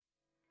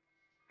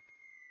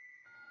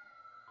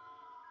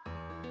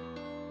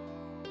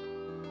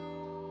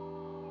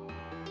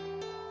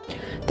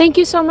Thank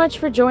you so much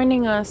for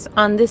joining us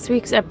on this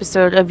week's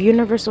episode of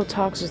Universal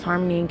Talks with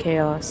Harmony and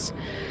Chaos.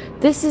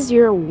 This is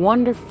your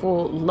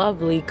wonderful,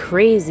 lovely,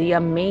 crazy,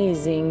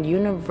 amazing,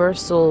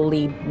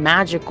 universally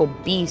magical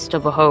beast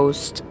of a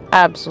host,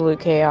 Absolute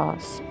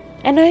Chaos.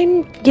 And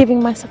I'm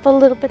giving myself a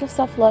little bit of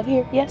self love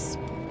here, yes,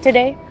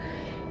 today,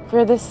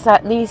 for this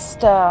at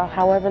least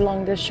however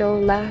long this show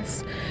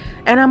lasts.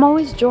 And I'm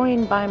always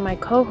joined by my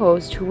co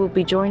host, who will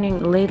be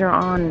joining later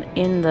on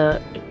in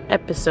the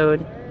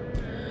episode,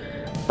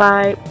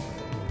 by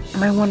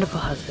my wonderful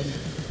husband.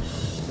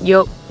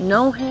 You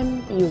know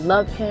him, you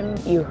love him,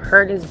 you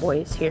heard his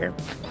voice here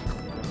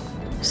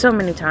so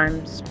many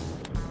times.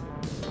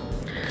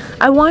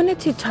 I wanted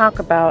to talk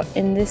about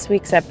in this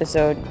week's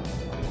episode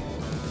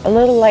a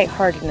little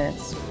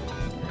lightheartedness.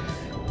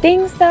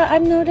 Things that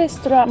I've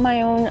noticed throughout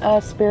my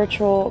own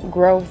spiritual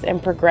growth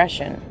and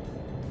progression.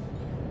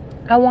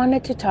 I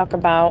wanted to talk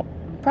about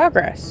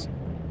progress,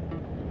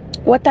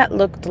 what that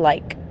looked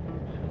like.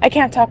 I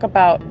can't talk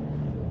about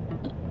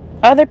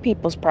other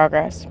people's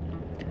progress,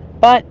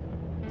 but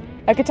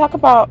I could talk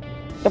about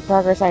the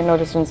progress I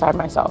noticed inside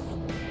myself.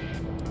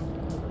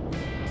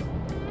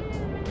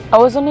 I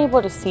wasn't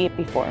able to see it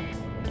before.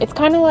 It's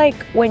kind of like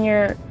when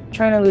you're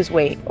trying to lose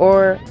weight,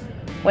 or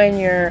when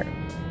you're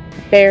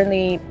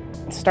barely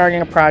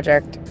starting a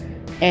project,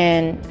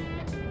 and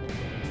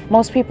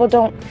most people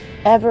don't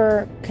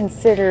ever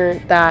consider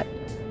that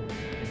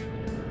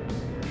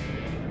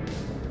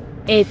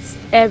it's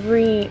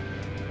every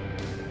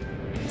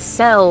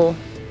cell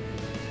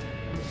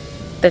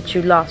that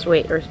you lost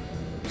weight or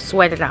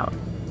sweated out,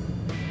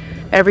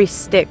 every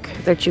stick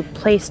that you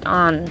placed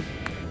on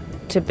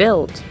to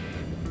build.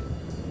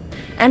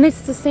 And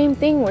it's the same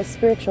thing with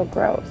spiritual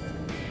growth.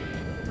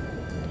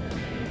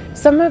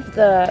 Some of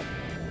the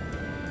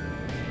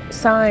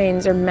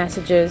signs or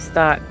messages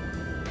that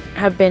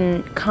have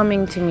been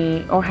coming to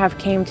me, or have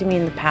came to me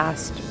in the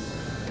past,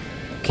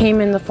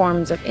 came in the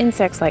forms of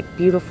insects like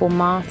beautiful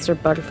moths or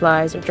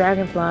butterflies or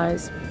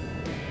dragonflies,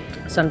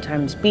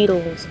 sometimes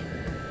beetles.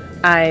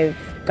 I've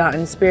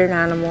gotten spirit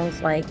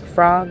animals like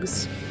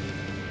frogs,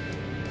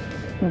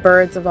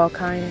 birds of all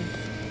kinds,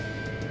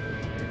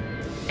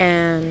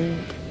 and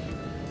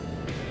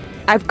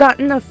I've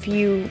gotten a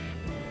few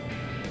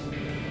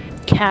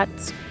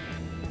cats,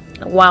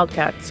 wild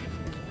cats,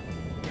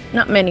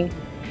 not many.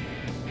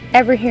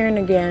 Every here and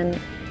again,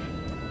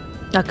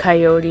 a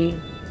coyote,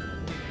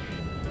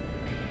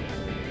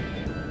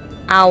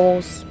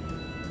 owls.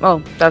 Oh,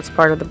 that's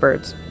part of the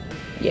birds.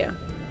 Yeah.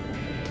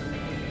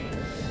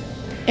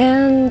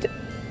 And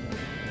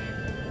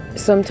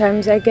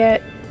sometimes I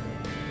get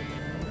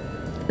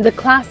the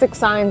classic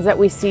signs that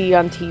we see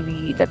on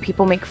TV that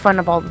people make fun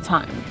of all the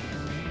time.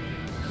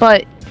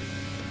 But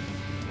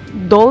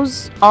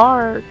those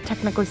are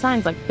technically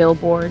signs, like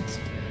billboards,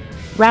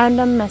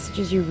 random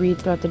messages you read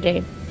throughout the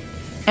day.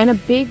 And a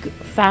big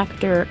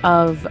factor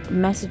of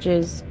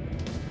messages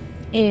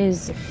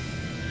is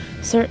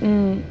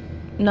certain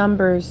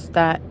numbers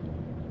that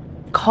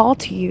call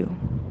to you,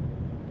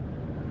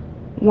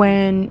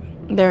 when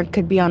there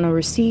could be on a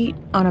receipt,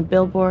 on a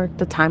billboard,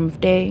 the time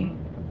of day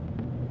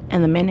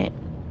and the minute,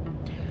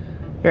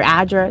 your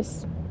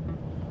address.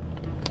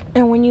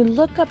 And when you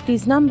look up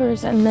these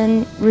numbers and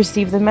then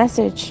receive the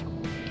message,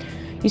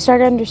 you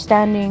start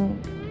understanding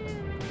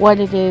what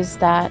it is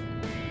that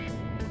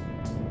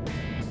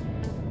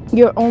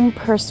your own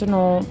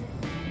personal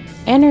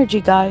energy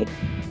guide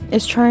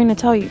is trying to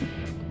tell you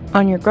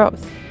on your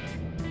growth.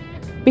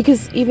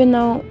 Because even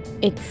though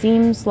it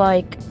seems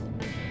like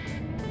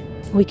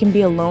we can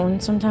be alone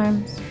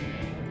sometimes,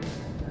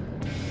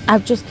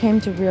 I've just came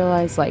to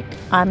realize, like,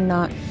 I'm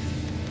not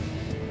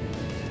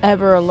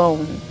ever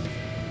alone.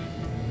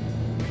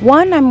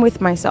 One, I'm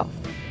with myself,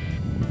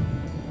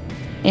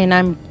 and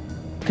I'm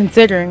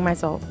considering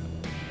myself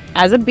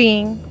as a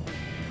being.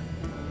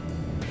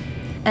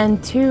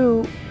 And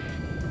two,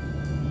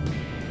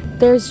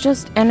 there's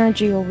just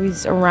energy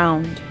always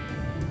around.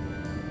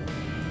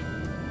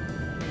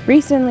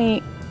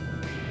 Recently,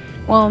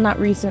 well, not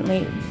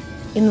recently,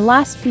 in the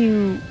last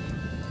few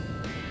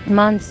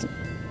months,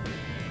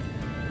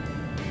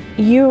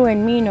 you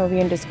and me,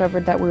 Novian,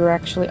 discovered that we were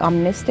actually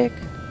omnistic.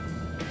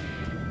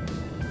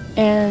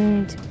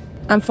 And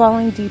I'm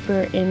falling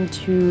deeper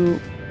into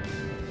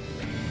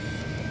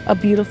a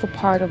beautiful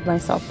part of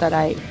myself that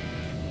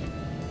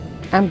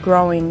I'm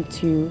growing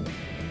to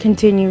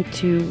continue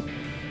to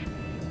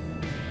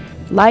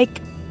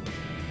like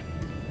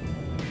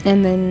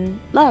and then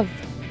love.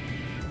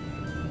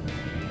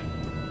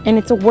 And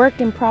it's a work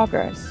in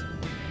progress.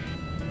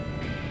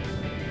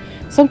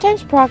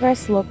 Sometimes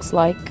progress looks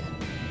like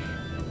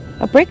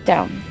a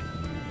breakdown.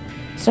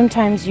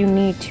 Sometimes you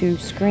need to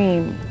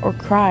scream or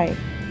cry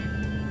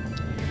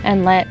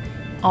and let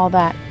all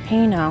that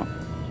pain out,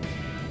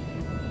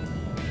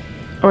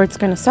 or it's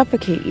going to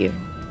suffocate you.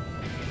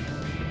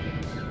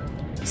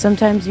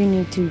 Sometimes you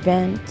need to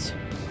vent.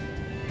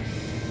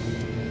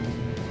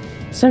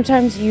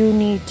 Sometimes you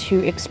need to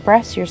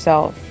express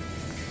yourself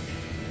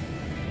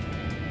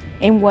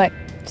in what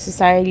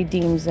society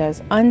deems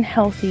as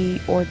unhealthy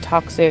or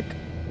toxic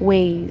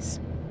ways.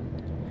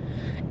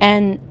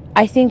 And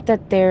I think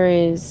that there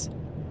is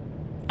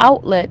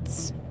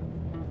outlets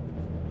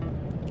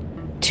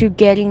to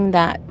getting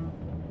that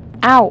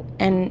out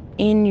and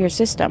in your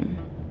system.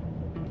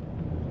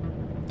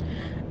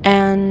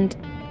 And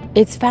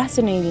it's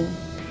fascinating.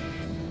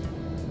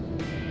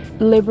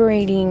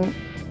 Liberating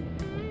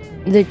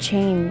the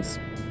chains.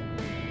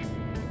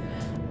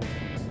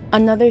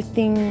 Another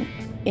thing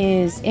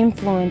is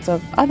influence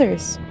of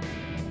others.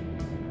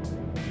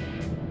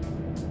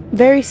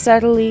 Very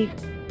subtly,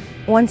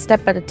 one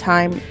step at a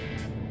time.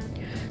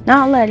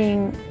 Not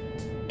letting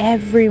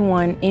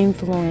everyone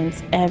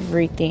influence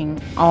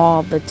everything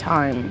all the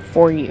time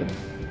for you.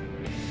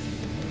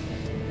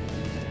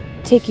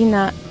 Taking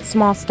that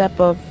small step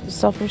of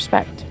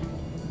self-respect.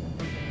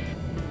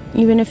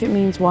 Even if it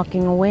means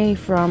walking away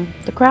from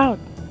the crowd.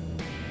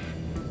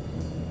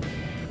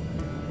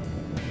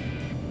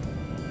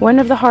 One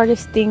of the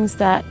hardest things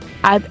that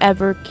I've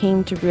ever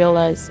came to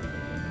realize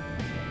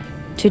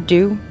to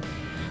do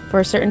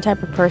for a certain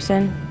type of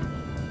person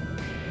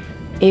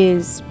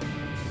is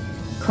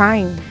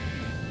crying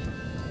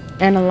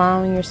and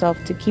allowing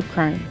yourself to keep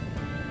crying,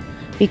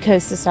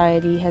 because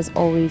society has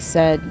always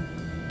said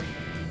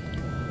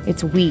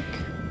it's weak,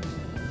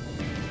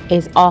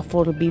 it's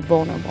awful to be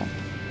vulnerable.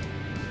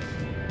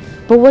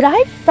 But what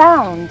I've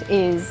found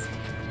is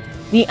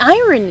the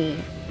irony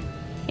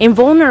in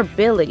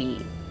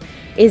vulnerability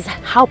is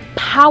how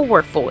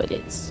powerful it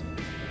is.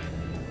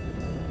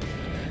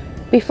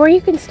 Before you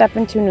can step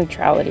into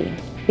neutrality,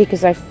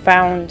 because I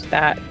found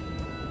that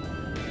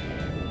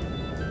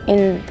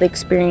in the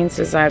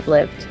experiences I've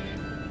lived,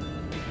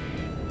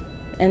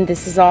 and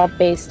this is all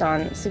based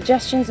on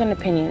suggestions and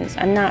opinions,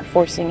 I'm not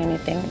forcing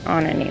anything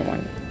on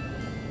anyone.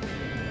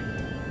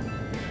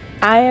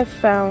 I have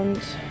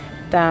found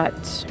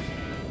that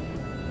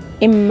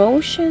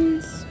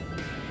emotions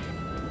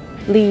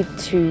lead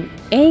to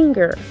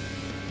anger.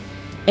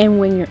 And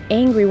when you're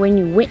angry, when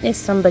you witness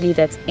somebody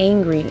that's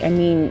angry, I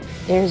mean,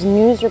 there's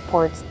news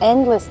reports,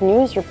 endless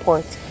news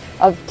reports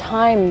of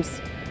times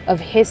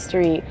of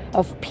history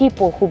of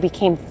people who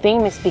became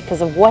famous because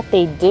of what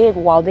they did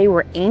while they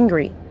were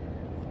angry.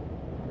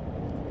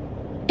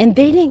 And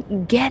they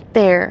didn't get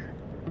there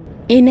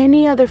in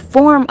any other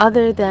form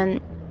other than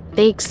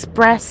they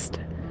expressed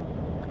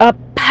a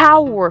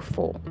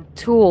powerful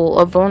tool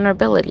of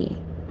vulnerability.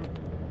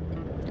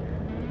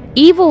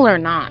 Evil or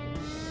not,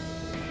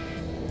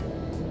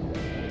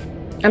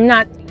 I'm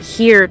not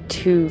here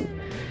to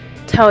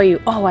tell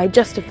you, oh, I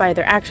justify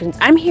their actions.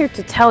 I'm here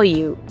to tell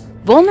you,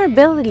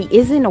 vulnerability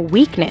isn't a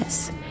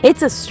weakness.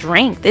 It's a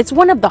strength. It's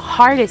one of the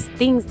hardest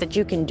things that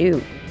you can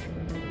do.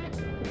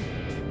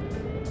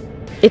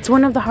 It's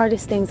one of the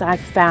hardest things I've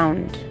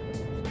found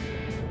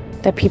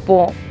that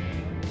people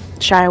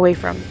shy away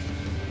from,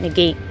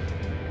 negate,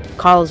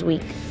 call as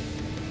weak.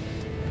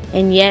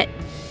 And yet,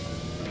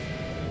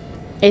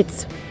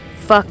 it's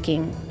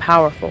fucking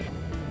powerful.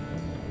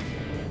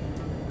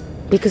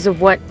 Because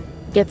of what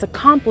gets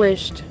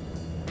accomplished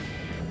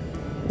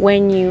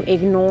when you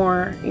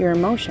ignore your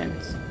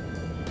emotions.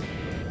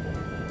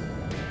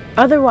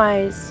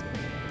 Otherwise,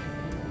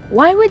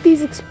 why would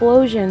these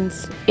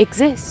explosions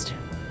exist?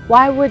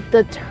 Why would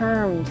the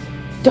terms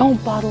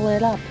 "don't bottle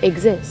it up"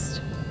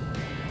 exist?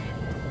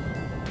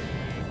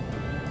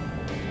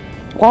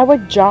 Why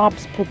would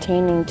jobs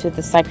pertaining to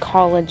the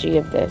psychology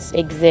of this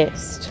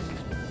exist?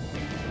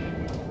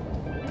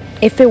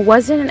 If it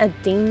wasn't a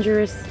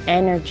dangerous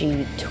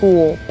energy,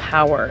 tool,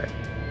 power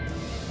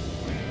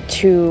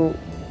to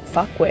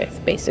fuck with,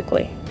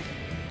 basically.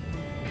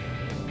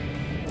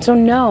 So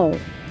no,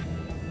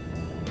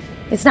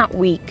 it's not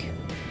weak.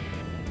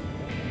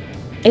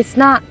 It's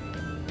not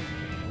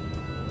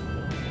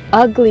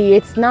ugly.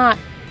 It's not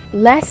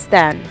less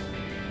than.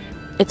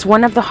 It's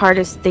one of the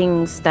hardest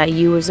things that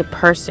you as a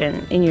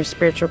person in your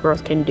spiritual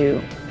growth can do.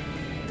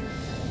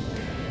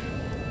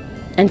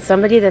 And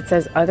somebody that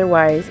says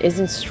otherwise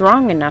isn't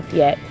strong enough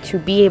yet to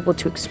be able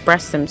to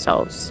express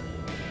themselves.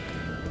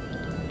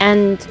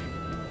 And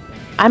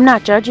I'm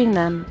not judging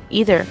them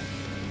either.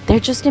 They're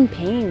just in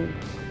pain.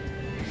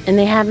 And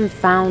they haven't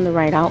found the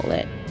right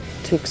outlet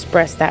to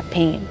express that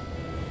pain.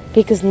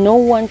 Because no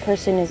one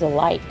person is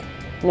alike.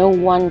 No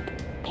one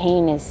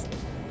pain is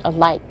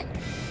alike.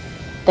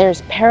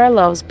 There's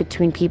parallels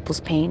between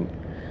people's pain.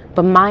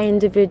 But my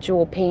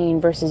individual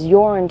pain versus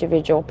your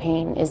individual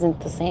pain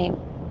isn't the same.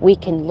 We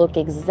can look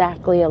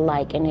exactly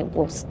alike and it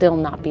will still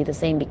not be the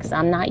same, because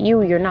I'm not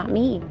you, you're not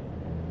me.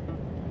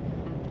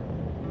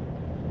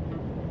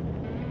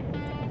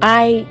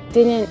 I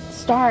didn't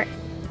start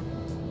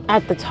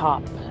at the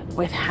top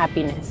with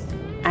happiness.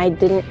 I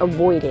didn't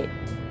avoid it.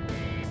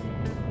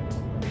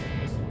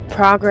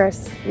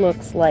 Progress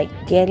looks like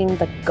getting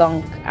the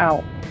gunk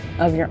out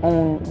of your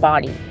own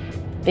body.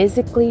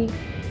 Physically,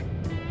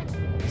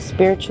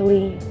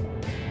 spiritually,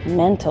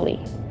 mentally.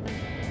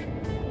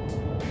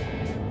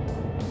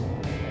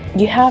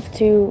 You have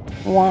to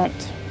want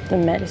the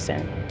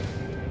medicine,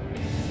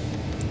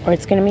 or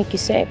it's going to make you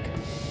sick.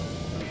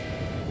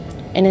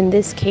 And in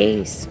this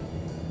case,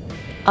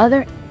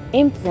 other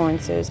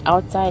influences,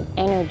 outside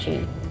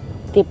energy,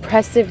 the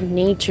oppressive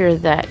nature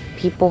that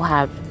people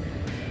have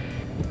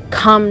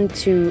come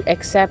to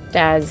accept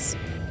as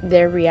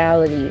their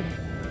reality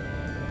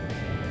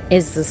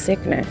is the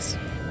sickness.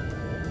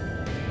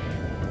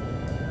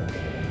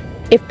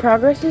 If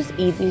progress was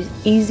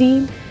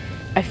easy,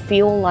 I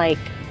feel like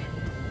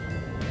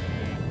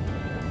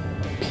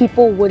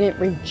people wouldn't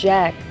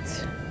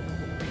reject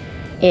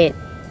it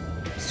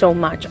so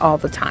much all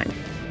the time.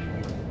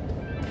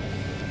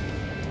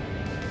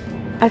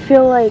 I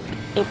feel like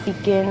it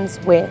begins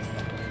with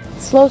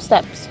slow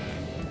steps,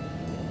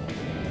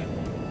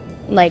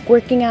 like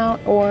working out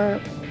or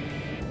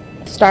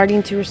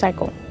starting to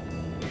recycle.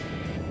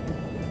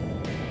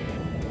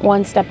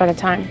 One step at a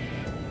time.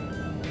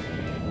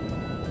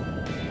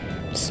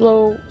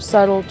 Slow,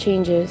 subtle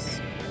changes.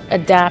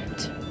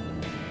 Adapt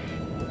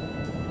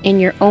in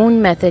your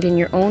own method, in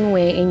your own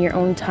way, in your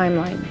own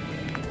timeline.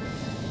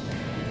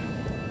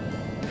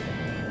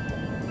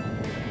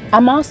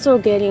 I'm also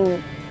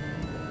getting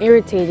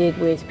irritated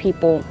with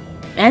people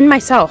and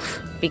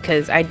myself,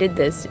 because I did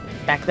this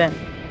back then.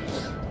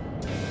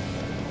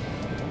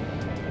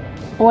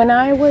 When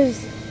I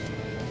was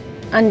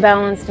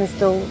unbalanced and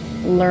still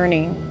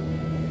learning,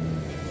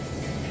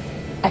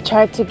 I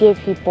tried to give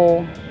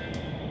people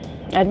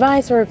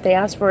advice, or if they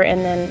asked for it,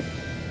 and then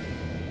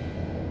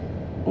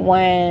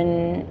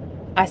when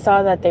I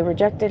saw that they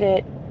rejected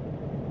it,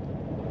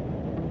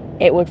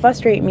 it would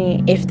frustrate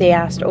me if they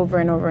asked over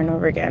and over and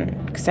over again,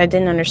 because I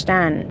didn't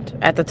understand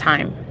at the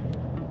time.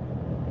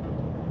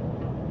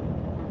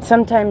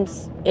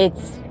 Sometimes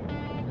it's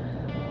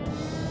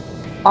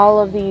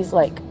all of these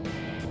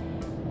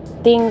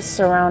things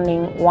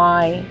surrounding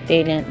why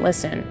they didn't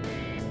listen.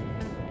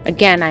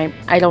 Again,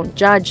 I don't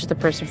judge the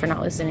person for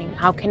not listening.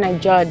 How can I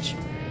judge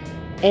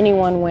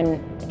anyone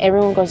when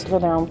everyone goes through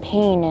their own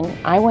pain?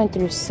 And I went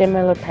through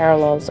similar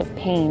parallels of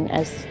pain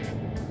as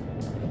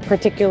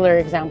particular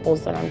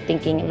examples that I'm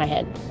thinking in my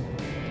head.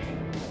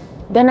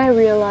 Then I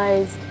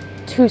realized,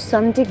 to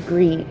some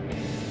degree,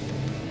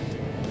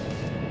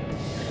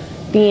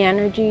 the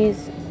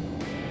energies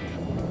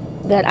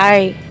that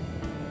I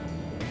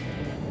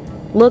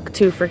look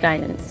to for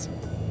guidance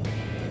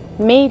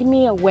made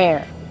me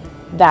aware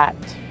that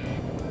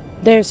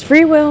there's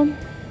free will.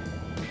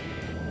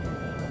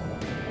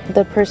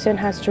 The person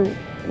has to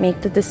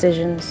make the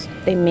decisions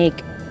they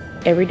make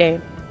every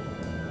day,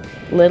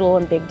 little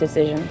and big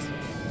decisions.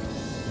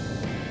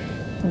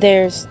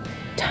 There's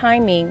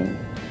timing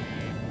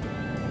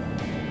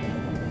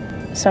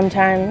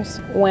sometimes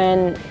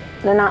when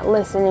they're not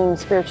listening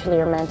spiritually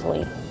or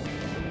mentally.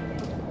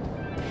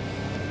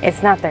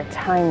 It's not their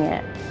time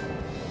yet.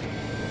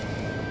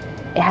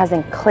 It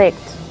hasn't clicked.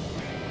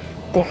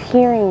 They're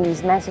hearing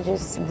these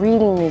messages,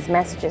 reading these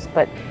messages,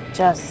 but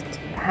just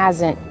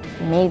hasn't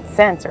made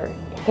sense or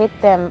hit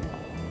them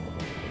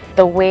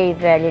the way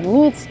that it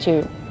needs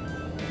to,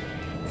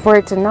 for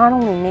it to not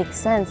only make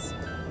sense,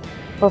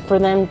 but for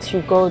them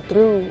to go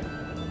through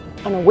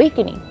an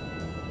awakening.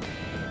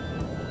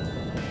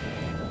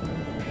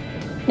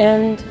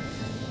 And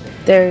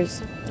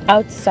there's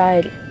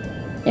outside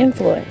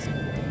influence.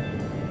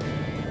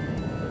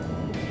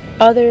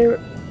 Other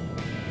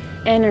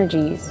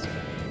energies,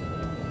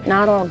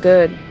 not all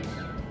good,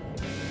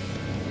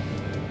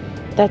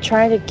 that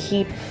try to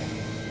keep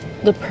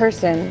the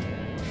person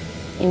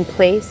in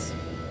place,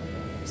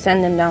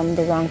 send them down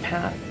the wrong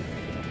path.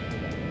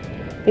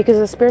 Because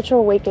a spiritual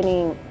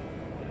awakening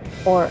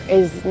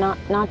is not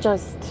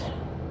just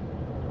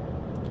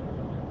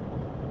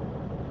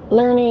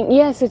learning.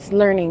 Yes, it's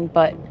learning,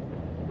 but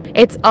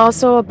it's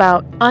also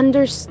about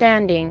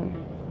understanding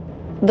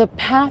the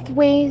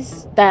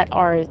pathways that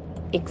are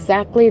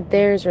exactly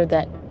theirs, or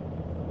that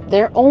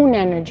their own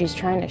energy is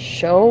trying to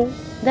show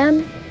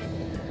them,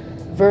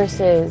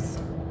 versus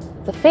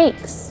the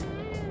fakes.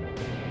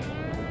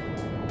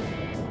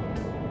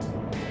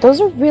 Those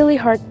are really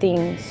hard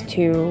things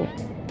to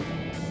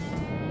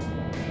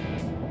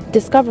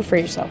discover for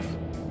yourself.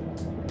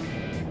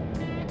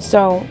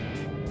 So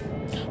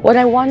what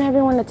I want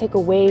everyone to take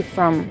away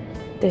from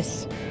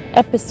this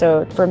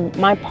episode, from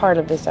my part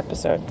of this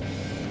episode,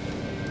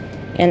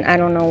 and I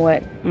don't know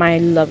what my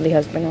lovely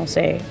husband will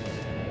say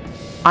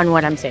on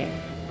what I'm saying,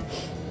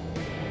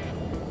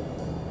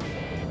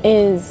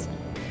 is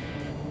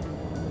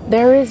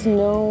there is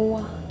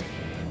no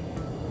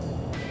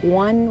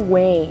one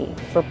way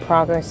for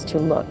progress to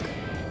look.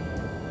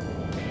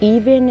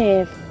 Even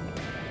if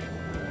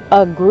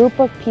a group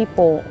of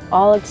people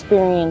all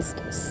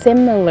experienced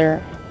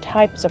similar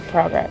types of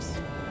progress,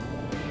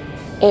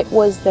 it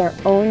was their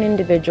own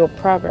individual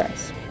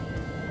progress.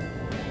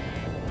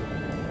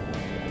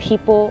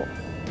 People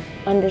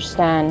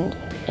understand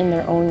in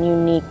their own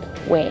unique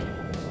way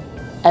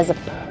as a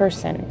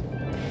person.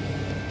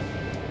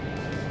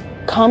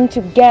 Come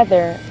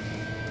together,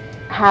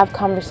 have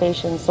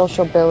conversations,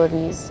 social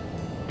abilities,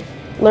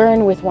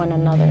 learn with one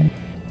another,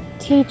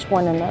 teach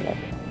one another.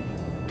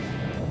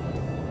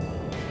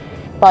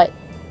 But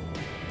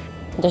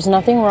there's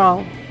nothing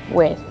wrong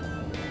with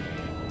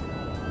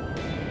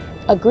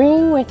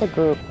agreeing with a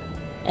group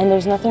And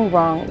there's nothing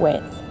wrong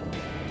with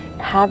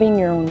having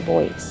your own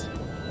voice.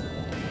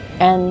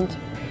 And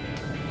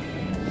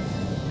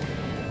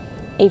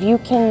if you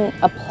can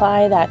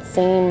apply that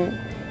same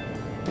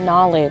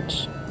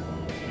knowledge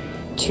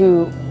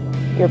to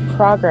your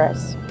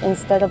progress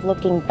instead of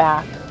looking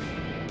back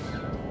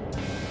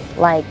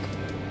like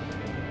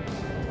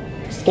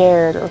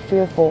scared or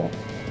fearful,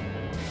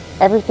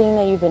 everything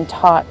that you've been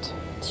taught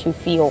to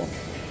feel,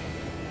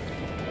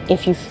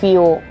 if you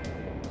feel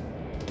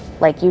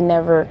like you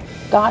never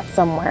got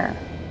somewhere,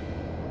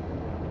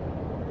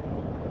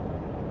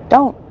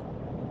 don't.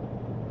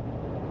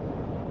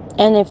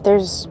 And if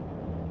there's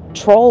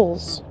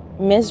trolls,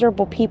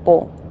 miserable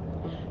people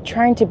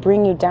trying to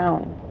bring you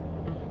down,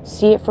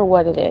 see it for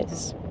what it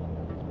is.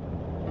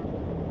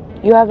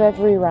 You have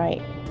every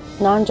right,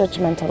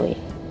 non-judgmentally,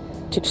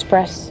 to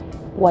express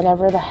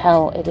whatever the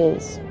hell it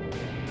is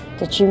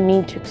that you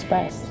need to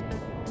express.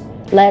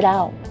 Let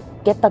out.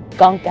 Get the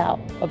gunk out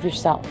of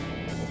yourself.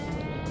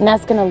 And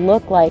that's going to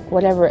look like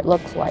whatever it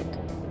looks like.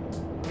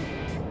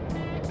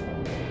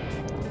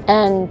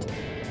 And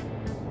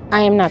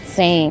I am not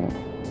saying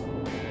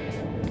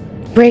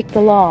break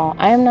the law.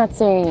 I am not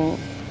saying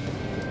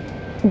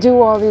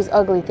do all these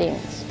ugly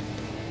things.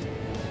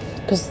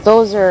 Because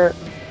those are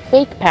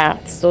fake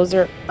paths. Those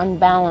are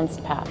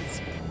unbalanced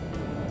paths.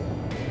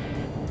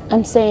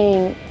 I'm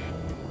saying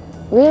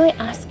really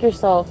ask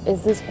yourself,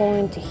 is this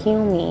going to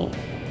heal me?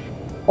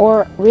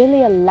 Or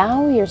really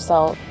allow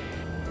yourself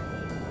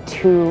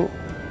to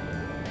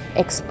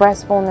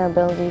express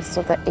vulnerability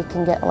so that it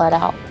can get let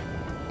out.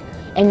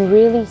 And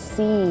really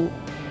see,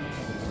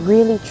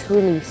 really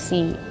truly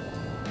see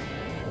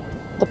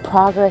the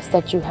progress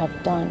that you have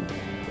done.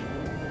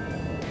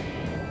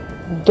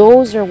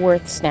 Those are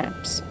worth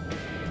snaps.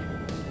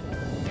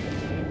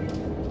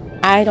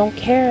 I don't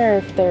care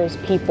if there's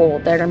people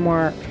that are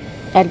more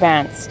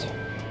advanced,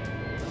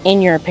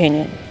 in your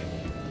opinion.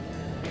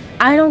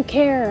 I don't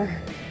care.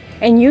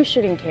 And you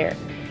shouldn't care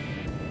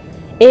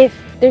if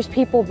there's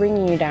people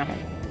bringing you down.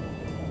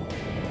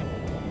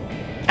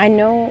 I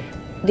know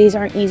these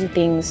aren't easy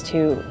things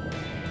to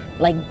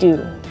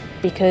do,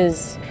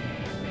 because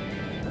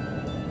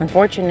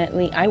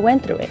unfortunately I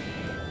went through it.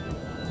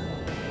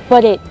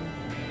 But it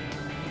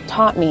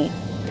taught me.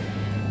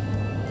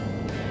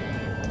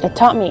 It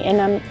taught me, and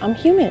I'm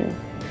human,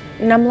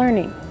 and I'm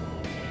learning.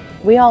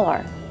 We all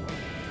are.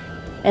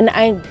 And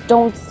I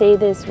don't say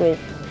this with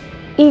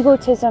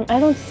egotism. I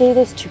don't say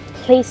this to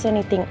place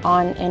anything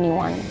on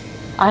anyone.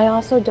 I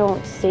also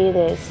don't say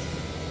this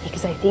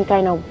because I think I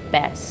know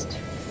best.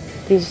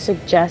 These are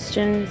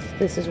suggestions.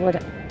 This is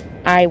what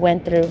I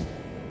went through.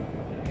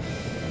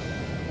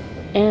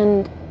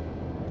 And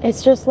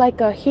it's just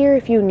like a here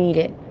if you need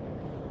it.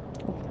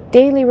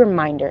 Daily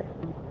reminder.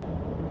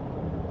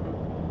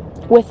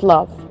 With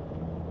love.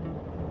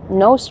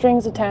 No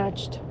strings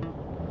attached.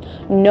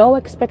 No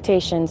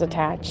expectations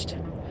attached.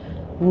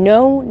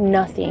 No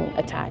nothing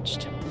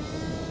attached.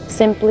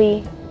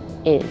 Simply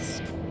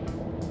is.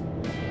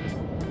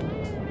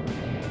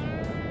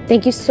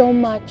 Thank you so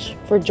much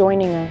for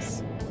joining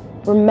us.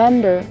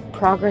 Remember,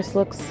 progress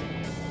looks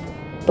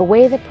the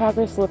way that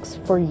progress looks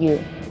for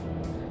you.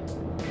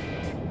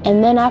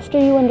 And then after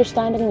you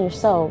understand it in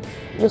yourself,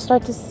 you'll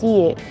start to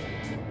see it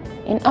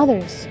in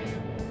others.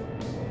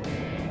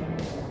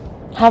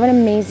 Have an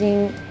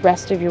amazing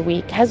rest of your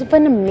week. Have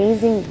an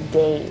amazing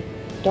day.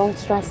 Don't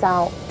stress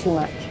out too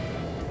much.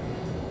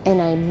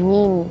 And I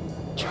mean,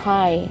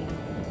 try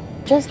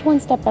just one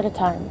step at a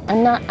time.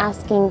 I'm not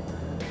asking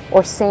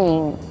or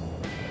saying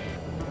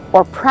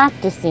or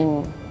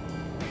practicing,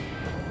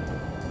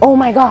 oh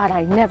my God,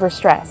 I never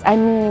stress. I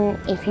mean,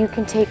 if you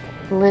can take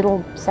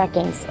little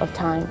seconds of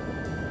time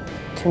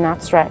to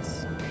not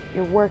stress,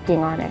 you're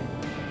working on it.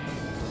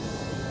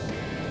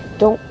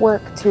 Don't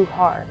work too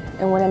hard.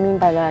 And what I mean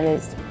by that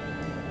is,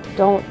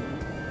 don't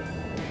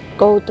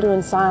go through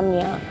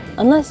insomnia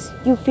unless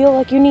you feel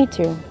like you need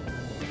to.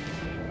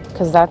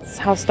 Because that's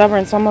how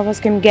stubborn some of us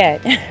can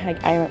get.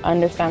 I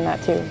understand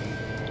that too.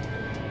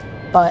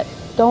 But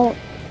don't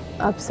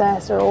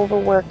obsess or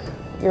overwork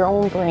your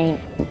own brain,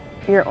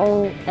 your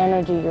own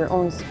energy, your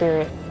own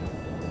spirit.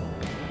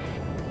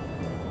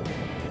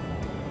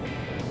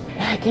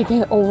 It can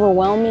get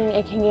overwhelming.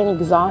 It can get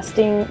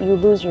exhausting. You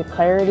lose your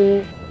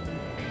clarity.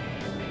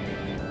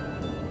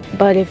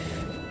 But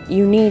if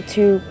you need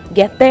to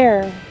get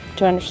there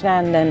to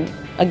understand, then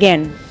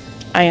again,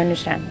 I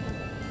understand.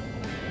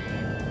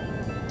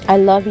 I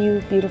love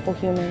you, beautiful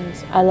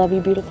humans. I love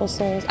you, beautiful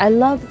souls. I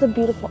love the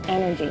beautiful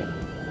energy.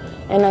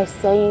 And I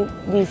say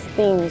these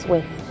things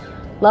with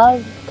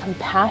love,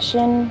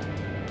 compassion,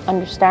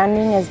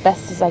 understanding as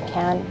best as I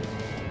can.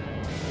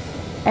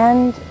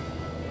 And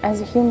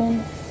as a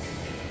human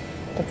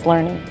that's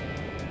learning.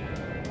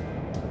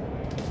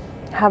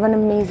 Have an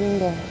amazing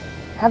day.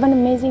 Have an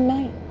amazing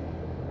night.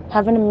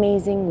 Have an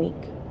amazing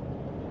week.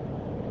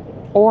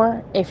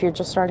 Or if you're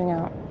just starting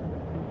out,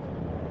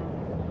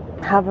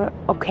 have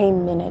okay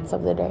minutes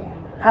of the day.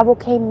 Have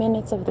okay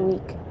minutes of the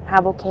week.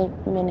 Have okay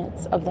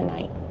minutes of the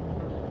night.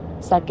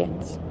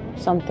 Seconds.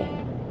 Something.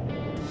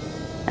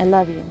 I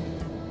love you.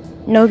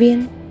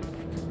 Novian?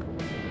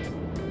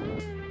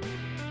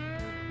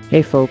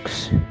 Hey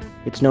folks,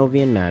 it's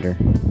Novian Matter,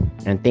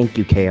 and thank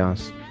you,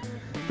 Chaos,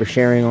 for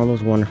sharing all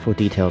those wonderful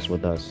details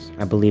with us.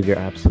 I believe you're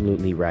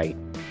absolutely right.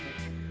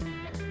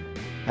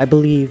 I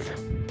believe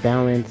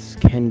balance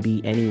can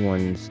be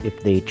anyone's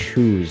if they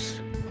choose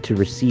to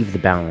receive the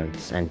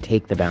balance and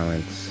take the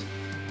balance.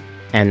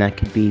 And that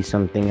could be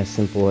something as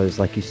simple as,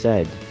 like you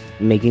said,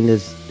 making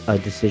a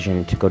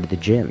decision to go to the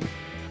gym,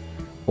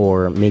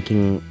 or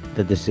making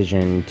the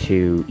decision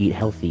to eat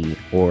healthy,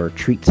 or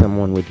treat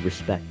someone with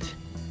respect,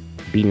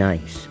 be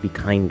nice, be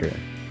kinder.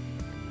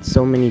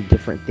 So many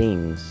different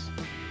things,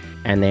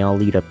 and they all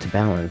lead up to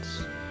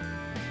balance.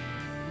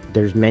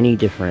 There's many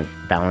different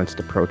balanced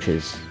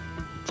approaches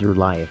through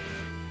life,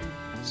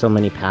 so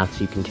many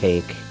paths you can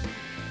take,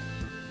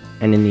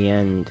 and in the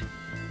end,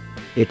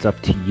 it's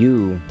up to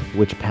you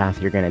which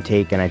path you're going to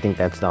take. And I think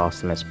that's the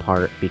awesomest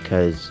part,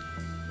 because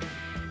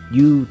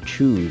you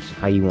choose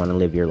how you want to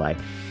live your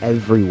life.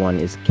 Everyone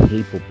is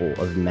capable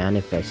of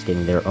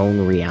manifesting their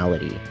own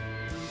reality,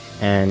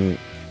 and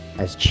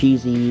as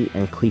cheesy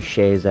and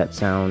cliche as that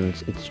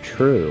sounds, it's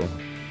true.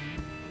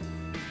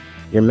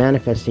 You're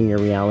manifesting your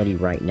reality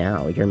right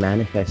now. You're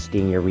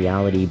manifesting your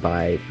reality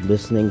by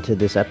listening to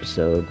this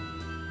episode.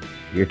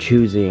 You're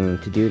choosing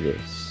to do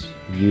this.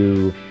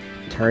 You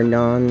turned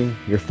on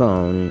your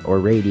phone or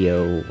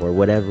radio or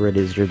whatever it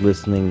is you're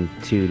listening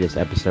to this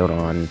episode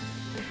on,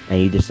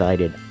 and you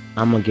decided,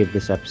 I'm gonna give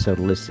this episode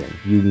a listen.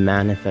 You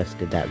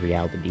manifested that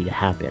reality to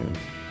happen.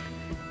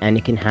 And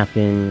it can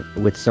happen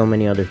with so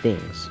many other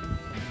things.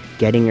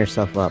 Getting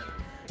yourself up.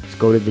 Let's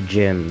go to the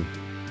gym.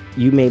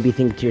 You maybe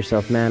think to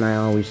yourself, man, I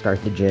always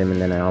start the gym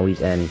and then I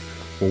always end.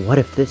 Well, what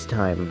if this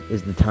time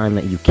is the time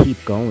that you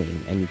keep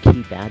going and you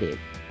keep at it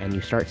and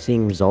you start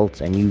seeing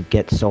results and you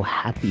get so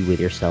happy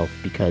with yourself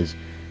because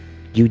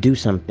you do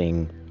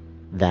something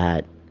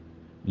that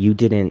you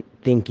didn't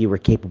think you were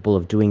capable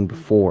of doing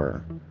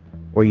before,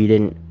 or you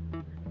didn't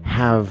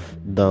have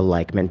the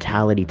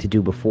mentality to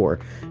do before,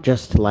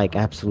 just like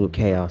Absolute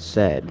Chaos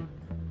said.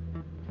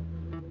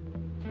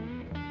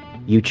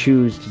 You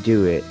choose to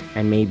do it,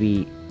 and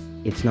maybe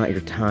it's not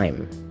your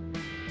time,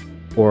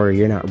 or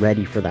you're not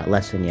ready for that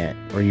lesson yet,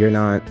 or you're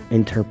not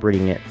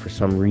interpreting it for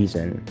some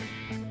reason.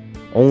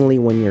 Only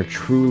when you're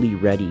truly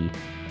ready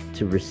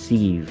to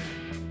receive,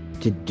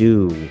 to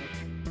do,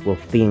 will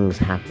things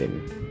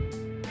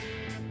happen.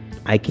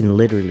 I can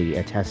literally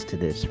attest to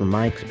this from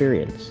my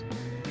experience.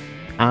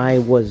 I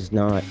was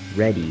not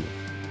ready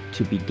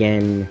to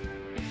begin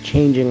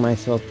changing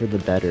myself for the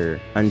better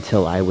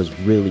until I was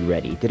really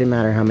ready. Didn't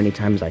matter how many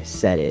times I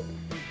said it.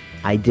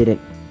 I didn't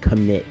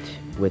commit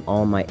with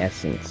all my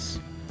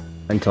essence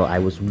until I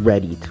was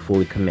ready to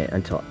fully commit,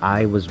 until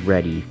I was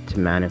ready to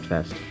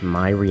manifest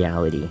my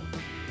reality,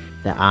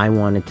 that I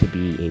wanted to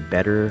be a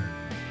better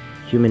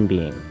human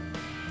being,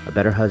 a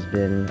better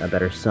husband, a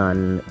better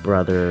son,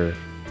 brother,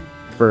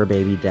 fur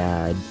baby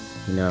dad,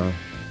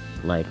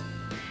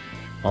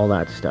 all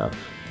that stuff.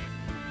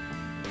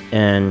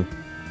 And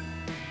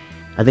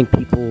I think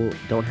people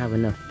don't have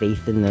enough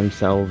faith in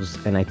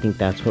themselves, and I think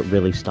that's what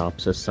really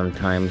stops us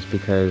sometimes,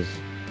 because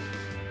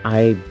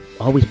I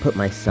always put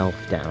myself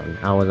down.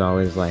 I was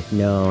always like,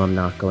 no, I'm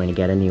not going to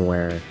get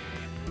anywhere.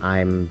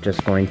 I'm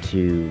just going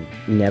to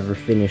never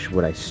finish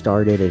what I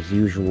started as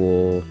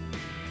usual.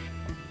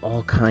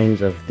 All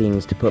kinds of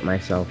things to put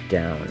myself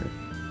down.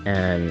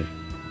 And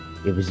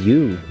it was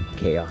you,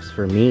 Chaos,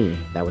 for me,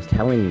 that was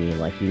telling me,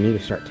 you need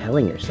to start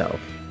telling yourself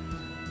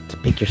to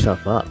pick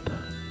yourself up.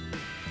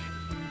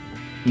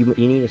 You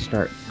need to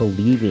start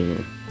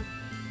believing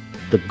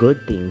the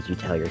good things you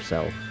tell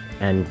yourself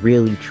and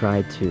really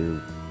try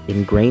to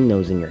ingrain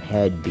those in your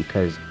head,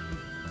 because,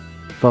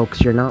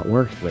 folks, you're not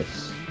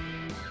worthless.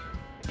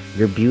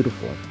 You're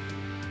beautiful.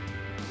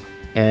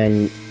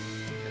 And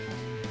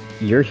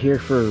you're here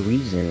for a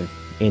reason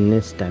in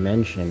this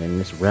dimension, in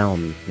this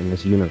realm, in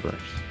this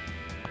universe.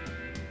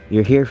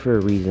 You're here for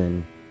a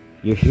reason.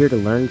 You're here to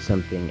learn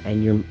something,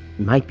 and you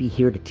might be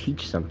here to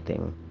teach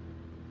something.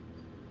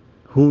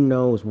 Who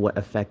knows what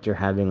effect you're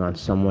having on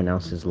someone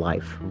else's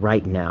life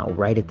right now,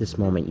 right at this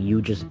moment,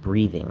 you just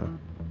breathing.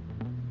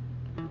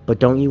 But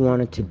don't you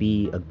want it to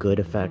be a good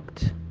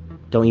effect?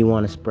 Don't you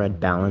want to spread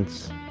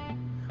balance?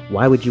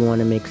 Why would you want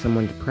to make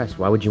someone depressed?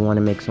 Why would you want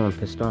to make someone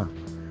pissed off?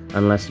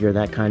 Unless you're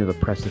that kind of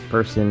oppressive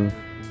person.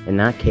 In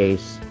that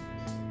case,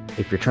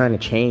 if you're trying to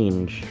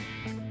change,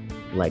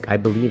 I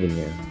believe in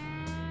you.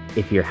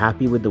 If you're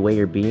happy with the way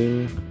you're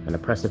being, an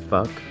oppressive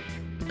fuck,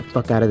 get the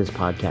fuck out of this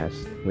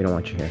podcast. We don't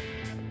want you here.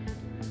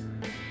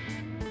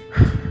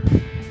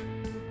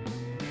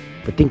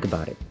 But think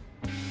about it.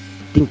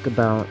 Think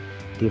about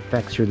the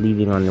effects you're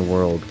leaving on the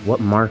world. What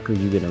mark are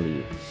you going to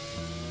leave?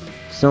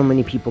 So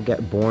many people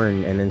get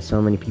born, and then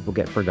so many people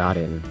get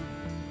forgotten.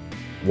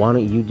 Why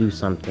don't you do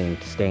something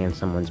to stay in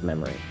someone's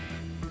memory?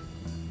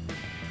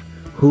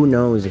 Who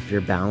knows if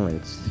your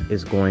balance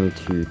is going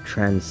to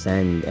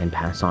transcend and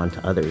pass on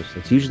to others?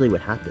 It's usually what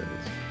happens.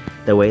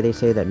 The way they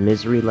say that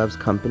misery loves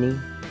company,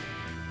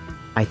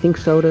 I think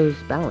so does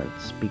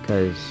balance,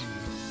 because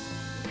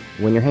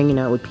When you're hanging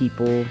out with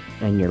people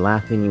and you're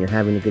laughing and you're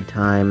having a good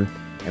time,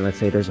 and let's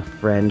say there's a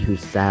friend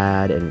who's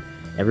sad and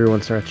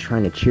everyone starts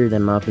trying to cheer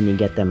them up and you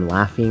get them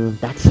laughing,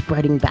 that's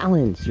spreading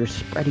balance. You're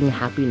spreading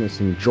happiness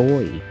and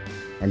joy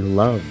and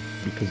love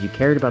because you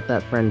cared about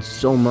that friend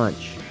so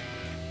much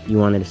you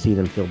wanted to see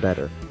them feel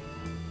better.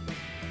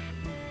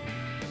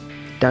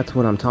 That's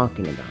what I'm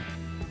talking about.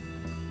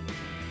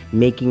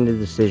 Making the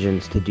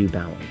decisions to do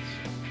balance.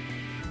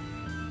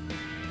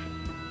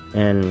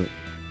 And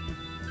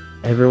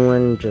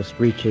everyone just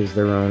reaches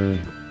their own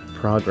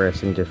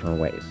progress in different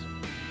ways.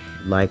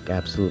 Like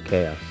Absolute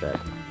Chaos said.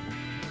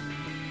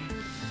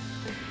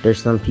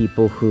 There's some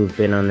people who've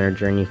been on their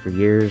journey for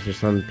years. There's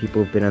some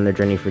people who've been on their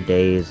journey for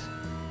days.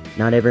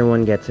 Not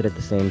everyone gets it at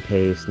the same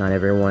pace. Not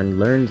everyone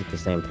learns at the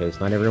same pace.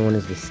 Not everyone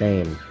is the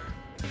same.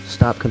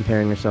 Stop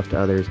comparing yourself to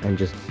others and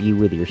just be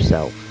with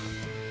yourself.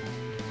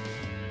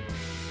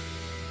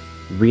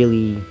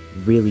 Really,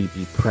 really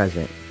be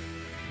present.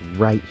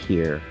 Right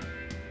here.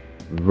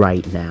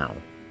 Right now.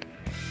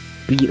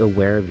 Be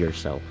aware of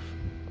yourself.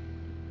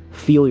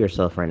 Feel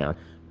yourself right now.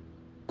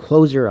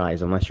 Close your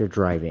eyes unless you're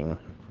driving.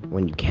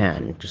 When you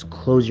can, just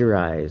close your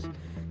eyes.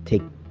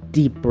 Take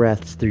deep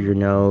breaths through your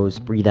nose.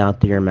 Breathe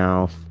out through your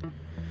mouth.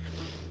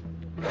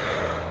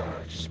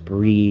 Just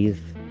breathe.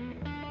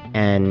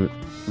 And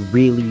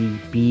really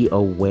be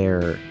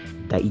aware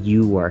that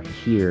you are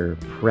here,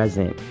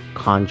 present,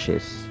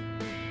 conscious,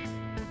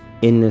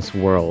 in this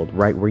world,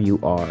 right where you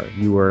are.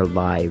 You are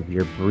alive.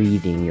 You're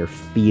breathing. You're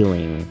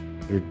feeling.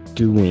 You're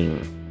doing.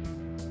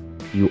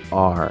 You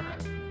are.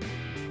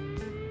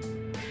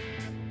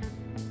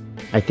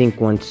 I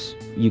think once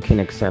you can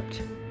accept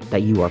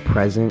that you are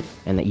present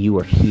and that you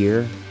are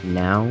here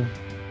now,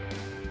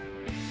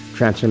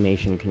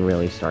 transformation can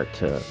really start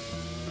to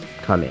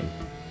come in.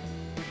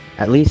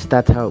 At least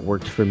that's how it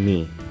worked for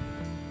me.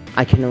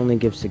 I can only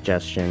give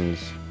suggestions,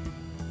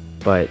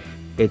 but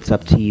it's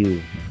up to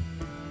you.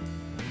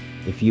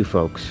 If you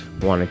folks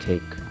want to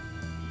take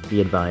the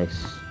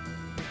advice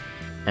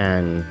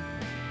and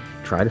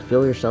try to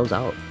feel yourselves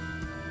out,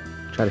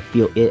 try to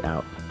feel it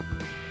out,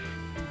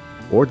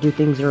 or do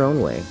things their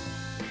own way.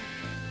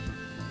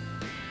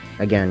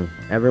 Again,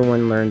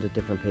 everyone learns at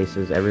different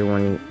paces.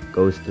 Everyone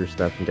goes through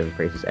stuff in different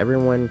paces.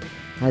 Everyone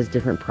has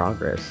different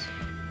progress.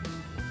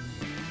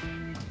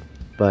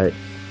 But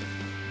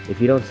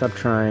if you don't stop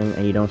trying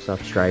and you don't stop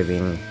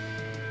striving,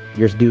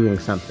 you're doing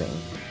something.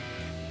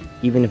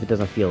 Even if it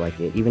doesn't feel like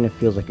it. Even if it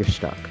feels like you're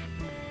stuck.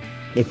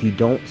 If you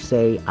don't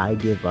say, I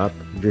give up,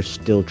 you're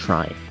still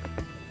trying.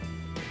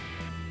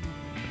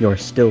 You're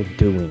still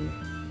doing.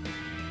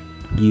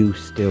 You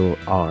still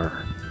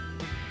are.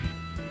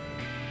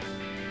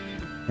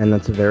 And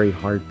that's a very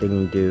hard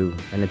thing to do,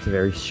 and it's a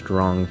very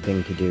strong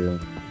thing to do.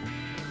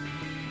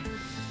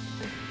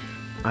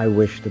 I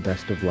wish the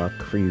best of luck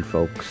for you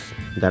folks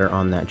that are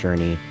on that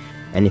journey.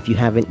 And if you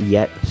haven't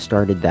yet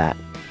started that,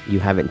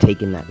 you haven't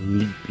taken that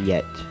leap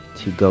yet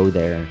to go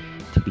there,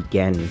 to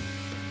begin,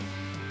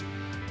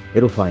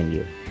 it'll find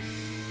you.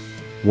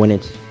 When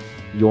it's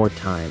your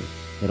time,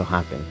 it'll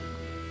happen.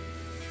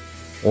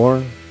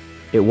 Or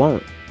it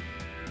won't.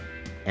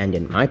 And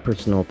in my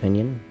personal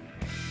opinion,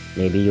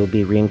 maybe you'll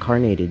be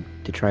reincarnated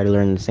to try to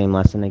learn the same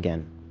lesson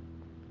again.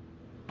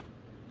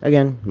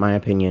 Again, my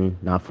opinion,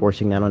 not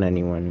forcing that on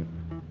anyone.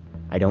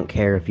 I don't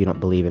care if you don't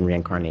believe in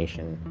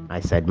reincarnation. I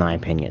said my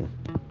opinion.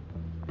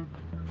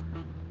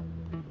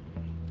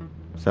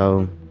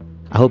 So,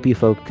 I hope you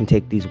folks can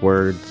take these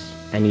words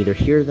and either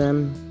hear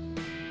them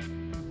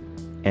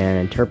and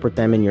interpret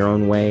them in your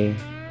own way,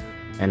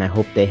 and I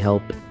hope they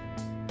help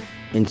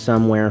in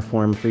some way or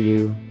form for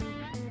you.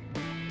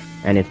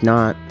 And if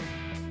not,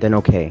 then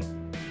okay.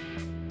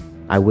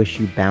 I wish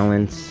you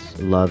balance,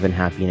 love, and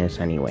happiness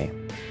anyway.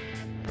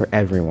 For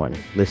everyone,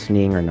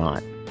 listening or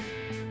not.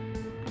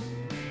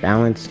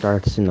 Balance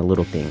starts in the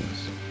little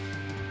things.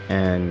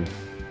 And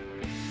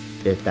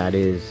if that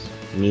is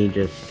me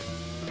just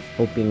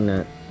hoping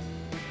that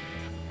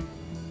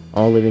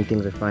all living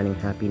things are finding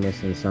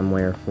happiness in some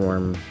way or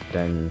form,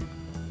 then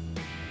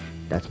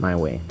that's my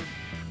way.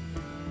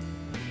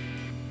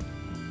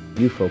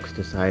 You folks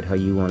decide how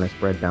you want to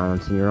spread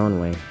balance in your own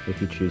way,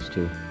 if you choose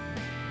to.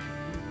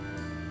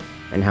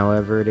 And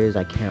however it is,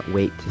 I can't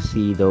wait to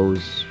see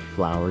those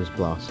flowers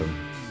blossom.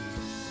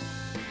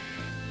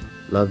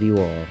 Love you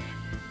all.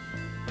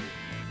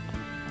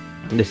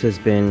 This has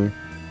been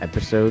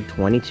episode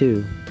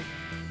 22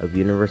 of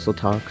Universal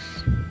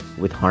Talks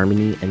with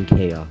Harmony and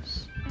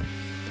Chaos.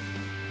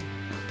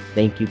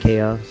 Thank you,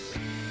 Chaos,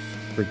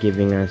 for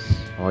giving us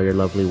all your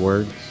lovely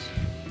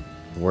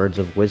words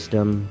of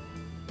wisdom.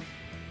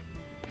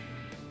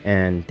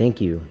 And thank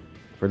you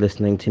for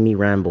listening to me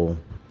ramble.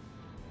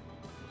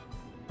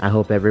 I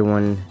hope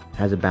everyone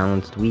has a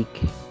balanced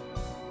week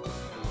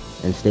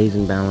and stays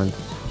in balance.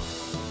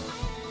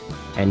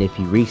 And if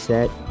you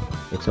reset,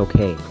 it's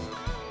okay.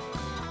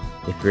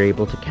 If you're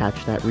able to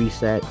catch that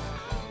reset,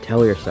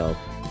 tell yourself,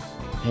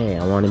 hey,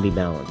 I want to be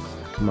balanced.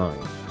 Come on.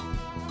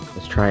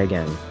 Let's try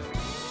again.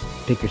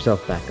 Pick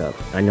yourself back up.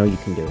 I know you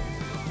can do it.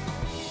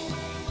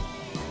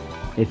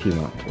 If you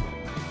want to.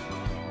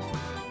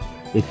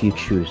 if you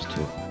choose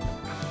to.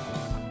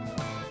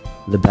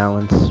 The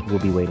balance will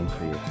be waiting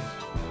for you.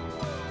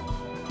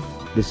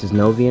 This is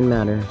Novian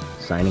Matter,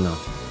 signing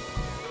off.